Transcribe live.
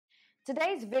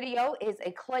Today's video is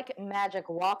a ClicMagick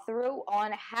walkthrough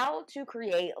on how to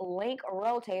create link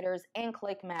rotators in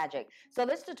ClicMagick. So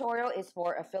this tutorial is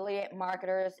for affiliate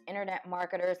marketers, internet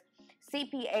marketers,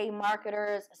 CPA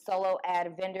marketers, solo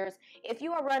ad vendors. If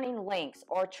you are running links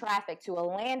or traffic to a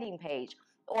landing page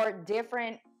or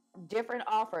different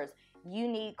offers, you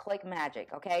need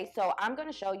ClicMagick. Okay, so I'm going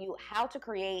to show you how to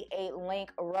create a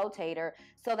link rotator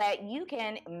so that you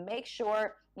can make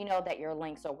sure that your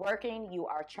links are working, you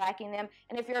are tracking them,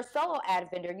 and if you're a solo ad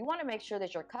vendor, you want to make sure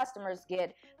that your customers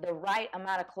get the right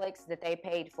amount of clicks that they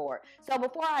paid for. So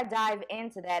before I dive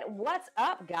into that, what's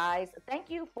up, guys? Thank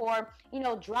you for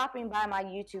dropping by my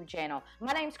YouTube channel.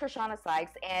 My name's Kirshana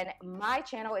Sykes, and my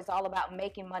channel is all about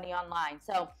making money online.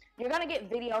 So you're going to get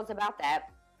videos about that.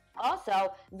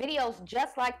 Also, videos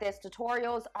just like this,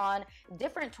 tutorials on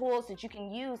different tools that you can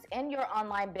use in your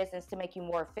online business to make you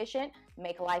more efficient,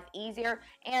 make life easier,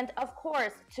 and of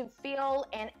course, to feel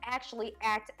and actually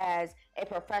act as a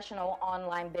professional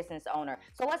online business owner.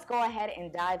 So let's go ahead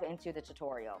and dive into the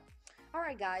tutorial.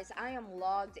 Alright guys, I am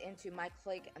logged into my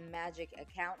ClicMagick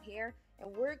account here,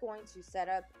 and we're going to set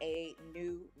up a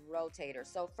new rotator.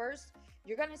 So first,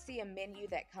 you're going to see a menu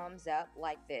that comes up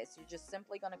like this. You're just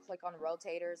simply going to click on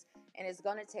rotators, and it's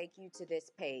going to take you to this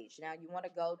page. Now you want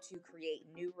to go to create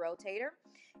new rotator,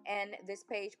 and this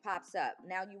page pops up.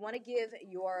 Now you want to give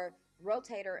your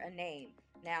rotator a name.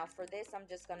 Now for this, I'm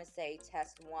just going to say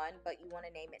test 1, but you want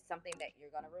to name it something that you're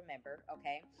going to remember,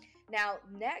 okay? Now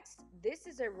next, this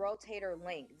is a rotator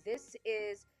link. This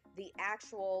is the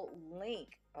actual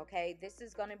link, okay? This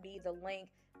is going to be the link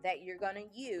that you're going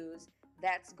to use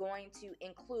that's going to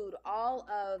include all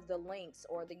of the links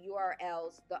or the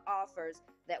URLs, the offers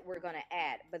that we're going to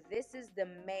add. But this is the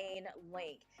main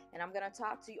link, and I'm going to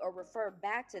talk to you or refer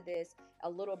back to this a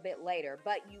little bit later.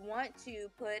 But you want to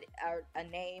put a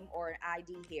name or an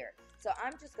ID here. So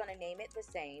I'm just going to name it the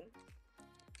same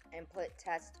and put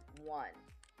test 1,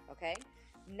 okay?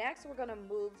 Next, we're going to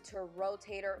move to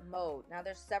rotator mode. Now,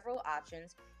 there's several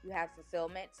options. You have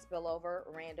fulfillment, spillover,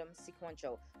 random,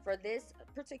 sequential. For this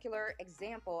particular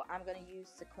example, I'm going to use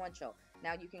sequential.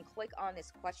 Now, you can click on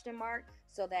this question mark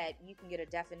so that you can get a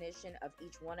definition of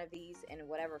each one of these, and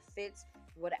whatever fits,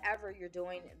 whatever you're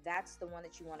doing, that's the one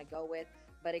that you want to go with.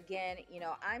 But again,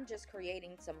 I'm just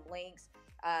creating some links,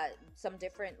 some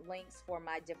different links for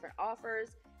my different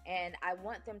offers, and I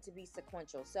want them to be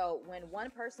sequential. So when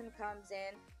one person comes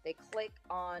in, they click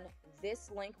on this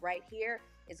link right here,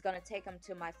 it's going to take them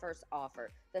to my first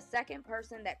offer. The second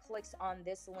person that clicks on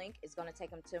this link is going to take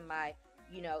them to my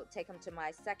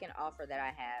second offer that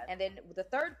I have. And then the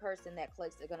third person that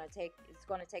clicks is going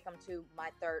to take them to my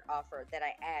third offer that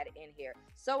I add in here,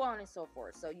 so on and so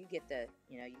forth. So you get the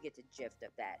gist of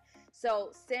that.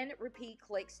 So send repeat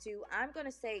clicks to, I'm going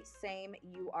to say same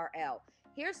URL.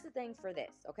 Here's the thing for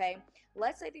this, okay?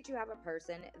 Let's say that you have a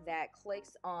person that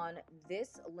clicks on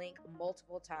this link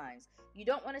multiple times. You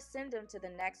don't want to send them to the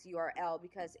next URL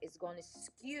because it's going to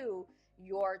skew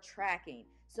your tracking.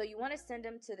 So you want to send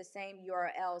them to the same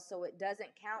URL so it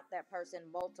doesn't count that person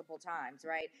multiple times,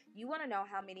 right? You want to know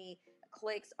how many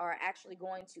clicks are actually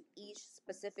going to each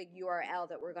specific URL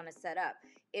that we're going to set up.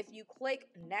 If you click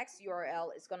next URL,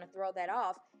 it's going to throw that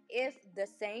off if the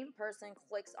same person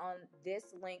clicks on this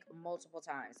link multiple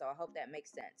times. So I hope that makes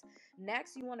sense.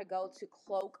 Next, you want to go to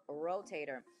Cloak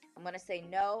Rotator. I'm going to say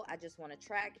no, I just want to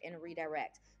track and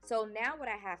redirect. So now what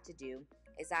I have to do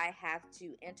is I have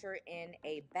to enter in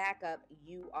a backup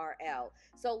URL.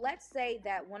 So let's say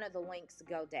that one of the links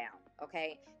go down,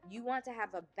 okay? You want to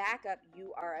have a backup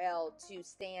URL to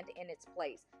stand in its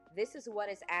place. This is what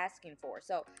it's asking for.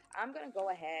 So I'm going to go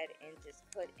ahead and just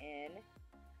put in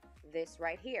this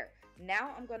right here.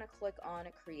 Now I'm going to click on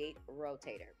Create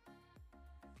Rotator.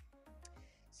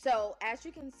 So as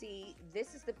you can see,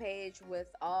 this is the page with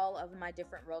all of my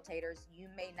different rotators. You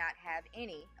may not have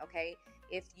any, okay,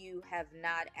 if you have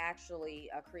not actually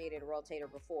created a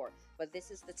rotator before. But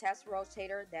this is the test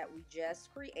rotator that we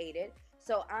just created.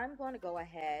 So I'm going to go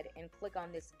ahead and click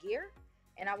on this gear,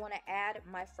 and I want to add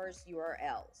my first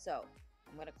URL. So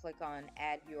I'm going to click on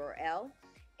Add URL,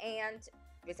 and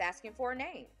it's asking for a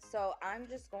name. So I'm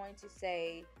just going to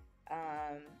say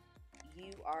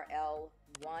URL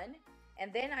 1.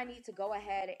 And then I need to go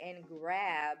ahead and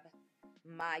grab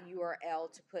my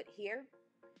URL to put here.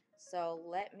 So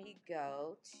let me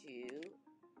go to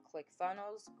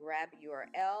ClickFunnels, grab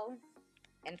URL,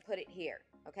 and put it here,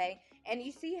 okay? And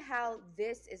you see how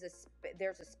this is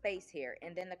there's a space here,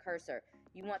 and then the cursor.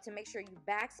 You want to make sure you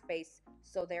backspace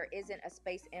so there isn't a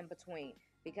space in between,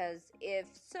 because if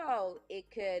so, it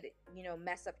could,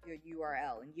 mess up your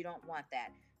URL, and you don't want that.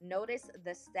 Notice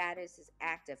the status is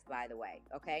active, by the way,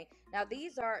 okay? Now,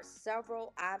 these are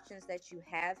several options that you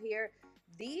have here.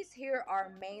 These here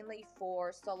are mainly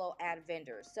for solo ad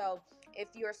vendors. So if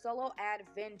you're a solo ad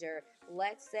vendor,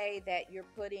 let's say that you're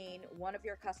putting one of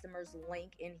your customers'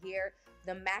 link in here,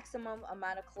 the maximum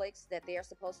amount of clicks that they're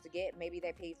supposed to get, maybe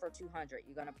they paid for 200,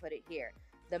 you're going to put it here.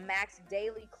 The max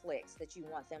daily clicks that you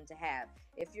want them to have.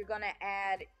 If you're going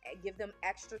to give them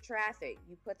extra traffic,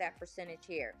 you put that percentage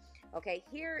here. Okay,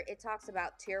 here it talks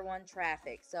about tier 1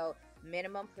 traffic. So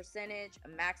minimum percentage,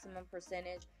 maximum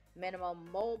percentage, minimum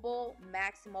mobile,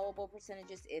 max mobile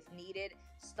percentages if needed,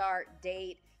 start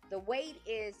date. The weight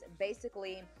is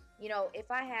basically, you know,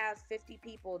 if I have 50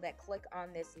 people that click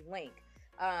on this link,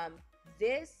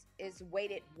 this is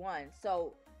weighted 1.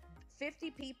 So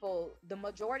 50 people, the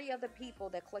majority of the people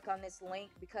that click on this link,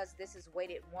 because this is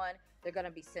weighted 1, they're going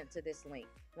to be sent to this link.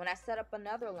 When I set up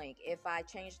another link, if I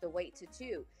change the weight to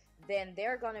 2, then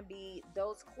they're going to be,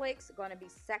 those clicks going to be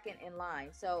second in line.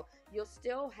 So you'll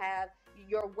still have,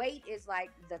 your weight is like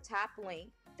the top link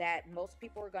that most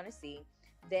people are going to see.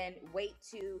 Then weight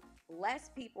 2, less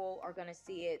people are going to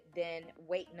see it than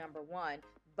weight number 1,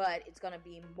 but it's going to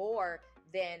be more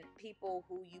than people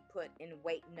who you put in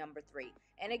weight number 3.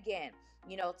 And again,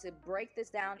 you know, to break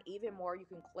this down even more, you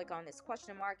can click on this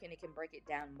question mark and it can break it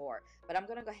down more. But I'm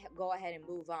going to go ahead and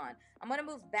move on. I'm going to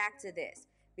move back to this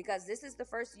because this is the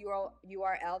first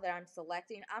URL that I'm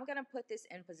selecting. I'm going to put this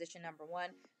in position number 1.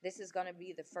 This is going to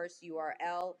be the first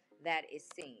URL that is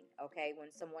seen, okay,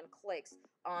 when someone clicks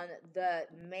on the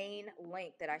main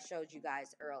link that I showed you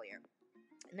guys earlier.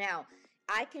 Now,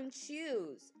 I can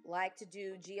choose like to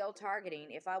do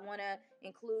geo-targeting. If I want to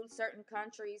include certain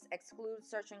countries, exclude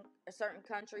certain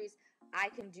countries, I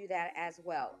can do that as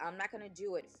well. I'm not going to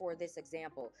do it for this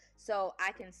example. So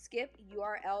I can skip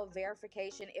URL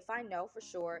verification if I know for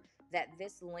sure that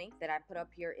this link that I put up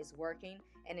here is working.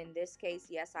 And in this case,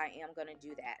 yes, I am going to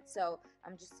do that. So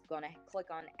I'm just going to click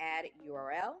on add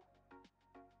URL.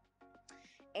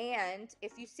 And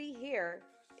if you see here,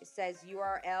 it says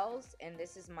URLs, and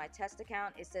this is my test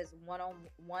account. It says one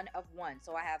of one.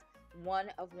 So I have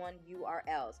 1 of 1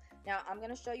 URLs. Now I'm going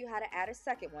to show you how to add a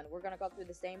second one. We're going to go through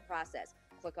the same process.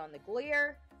 Click on the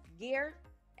gear,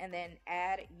 and then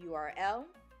add URL.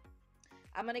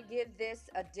 I'm going to give this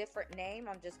a different name.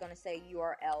 I'm just going to say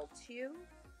URL2.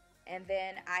 And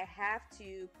then I have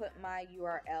to put my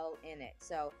URL in it.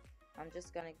 So I'm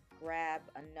just going to grab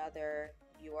another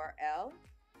URL.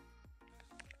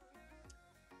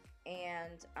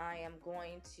 And I am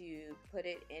going to put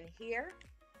it in here.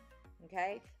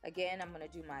 Okay, again, I'm going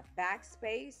to do my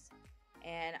backspace,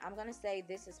 and I'm going to say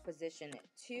this is position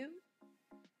 2,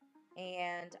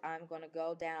 and I'm going to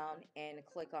go down and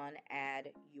click on add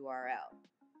URL.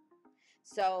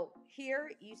 So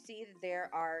here you see that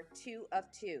there are 2 of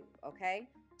 2, okay,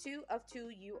 2 of 2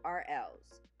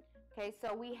 URLs. Okay,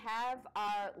 so we have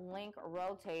our link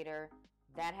rotator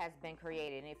that has been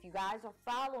created. And if you guys are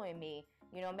following me,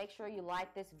 you know, make sure you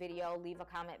like this video, leave a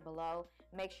comment below.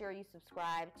 Make sure you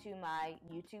subscribe to my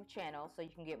YouTube channel so you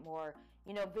can get more,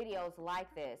 you know, videos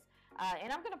like this.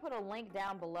 And I'm going to put a link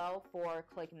down below for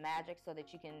ClicMagick so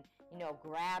that you can, you know,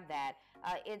 grab that.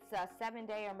 It's a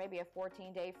 7-day or maybe a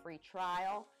 14-day free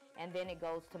trial, and then it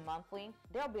goes to monthly.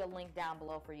 There'll be a link down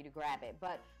below for you to grab it.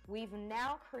 But we've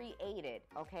now created,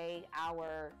 okay,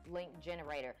 our link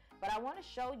generator. But I want to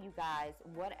show you guys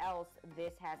what else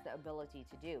this has the ability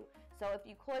to do. So if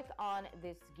you click on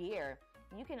this gear,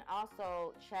 you can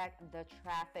also check the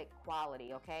traffic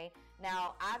quality, okay?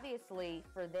 Now, obviously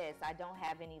for this, I don't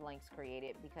have any links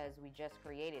created because we just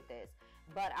created this.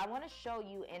 But I want to show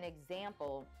you an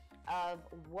example of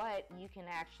what you can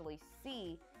actually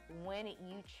see when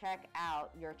you check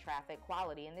out your traffic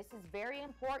quality. And this is very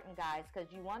important, guys,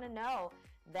 because you want to know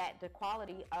that the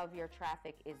quality of your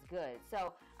traffic is good.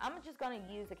 So I'm just going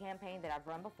to use a campaign that I've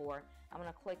run before. I'm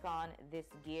going to click on this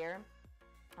gear.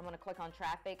 I'm going to click on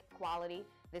traffic quality.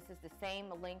 This is the same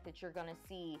link that you're going to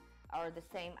see, or the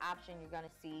same option you're going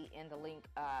to see in the link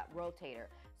rotator.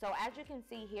 So as you can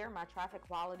see here, my traffic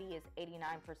quality is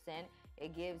 89%.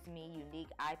 It gives me unique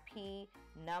IP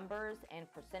numbers and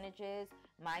percentages.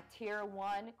 My tier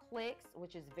 1 clicks,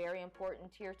 which is very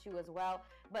important, tier 2 as well.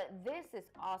 But this is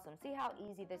awesome. See how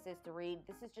easy this is to read?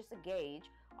 This is just a gauge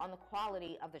on the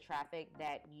quality of the traffic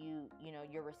that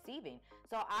you're receiving.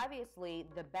 So obviously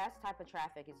the best type of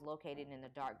traffic is located in the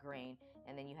dark green,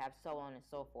 and then you have so on and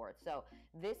so forth. So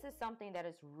this is something that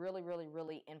is really, really,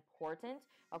 really important,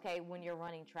 okay, when you're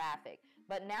running traffic.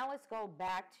 But now let's go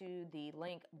back to the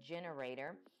link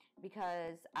generator,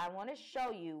 because I want to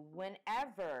show you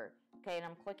whenever, okay, and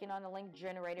I'm clicking on the link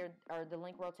generator or the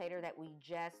link rotator that we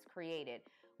just created.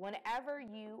 whenever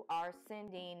you are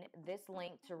sending this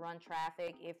link to run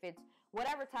traffic, if it's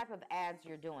whatever type of ads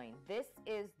you're doing, this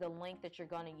is the link that you're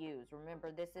going to use.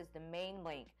 Remember, this is the main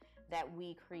link that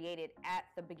we created at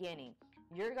the beginning.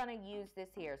 You're going to use this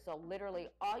here. So literally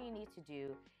all you need to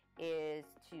do is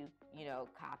to,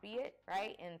 copy it,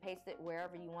 right, and paste it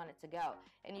wherever you want it to go.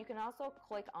 And you can also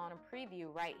click on a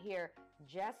preview right here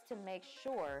just to make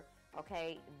sure,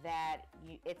 okay, that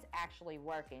it's actually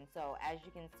working. So as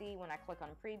you can see, when I click on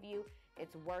preview,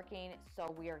 it's working,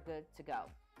 so we are good to go.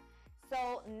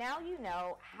 So now you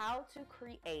know how to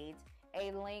create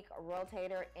a link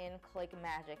rotator in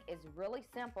ClicMagick. It's really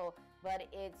simple, but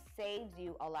it saves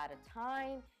you a lot of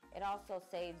time. It also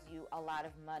saves you a lot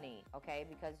of money, okay,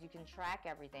 because you can track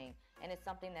everything, and it's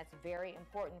something that's very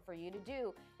important for you to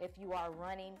do if you are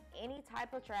running any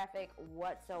type of traffic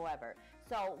whatsoever.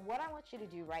 So what I want you to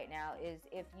do right now is,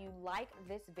 if you like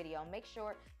this video, make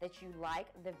sure that you like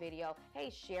the video. Hey,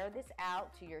 share this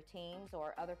out to your teams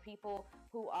or other people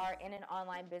who are in an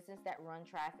online business that run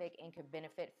traffic and could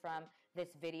benefit from this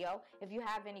video. If you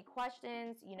have any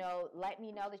questions, let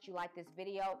me know that you like this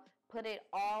video. Put it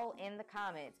all in the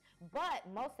comments. But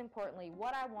most importantly,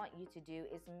 what I want you to do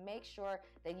is make sure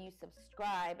that you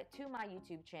subscribe to my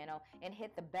YouTube channel and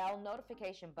hit the bell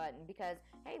notification button, because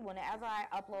hey, whenever I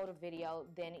upload a video,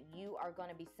 then you are going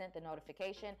to be sent the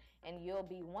notification and you'll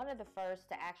be one of the first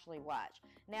to actually watch.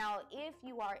 Now, if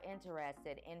you are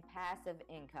interested in passive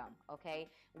income, okay,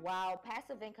 while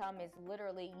passive income is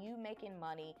literally you making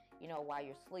money, while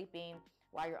you're sleeping,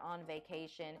 while you're on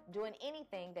vacation, doing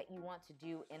anything that you want to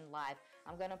do in life,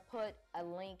 I'm going to put a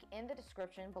link in the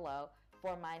description below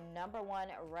for my #1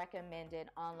 recommended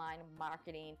online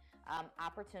marketing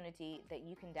opportunity that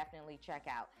you can definitely check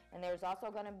out. And there's also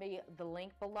going to be the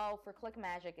link below for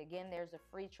ClickMagick. Again, there's a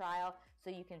free trial, so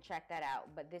you can check that out.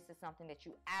 But this is something that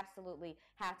you absolutely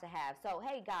have to have. So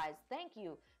hey guys, thank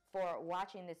you for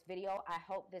watching this video. I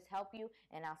hope this helped you,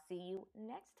 and I'll see you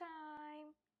next time.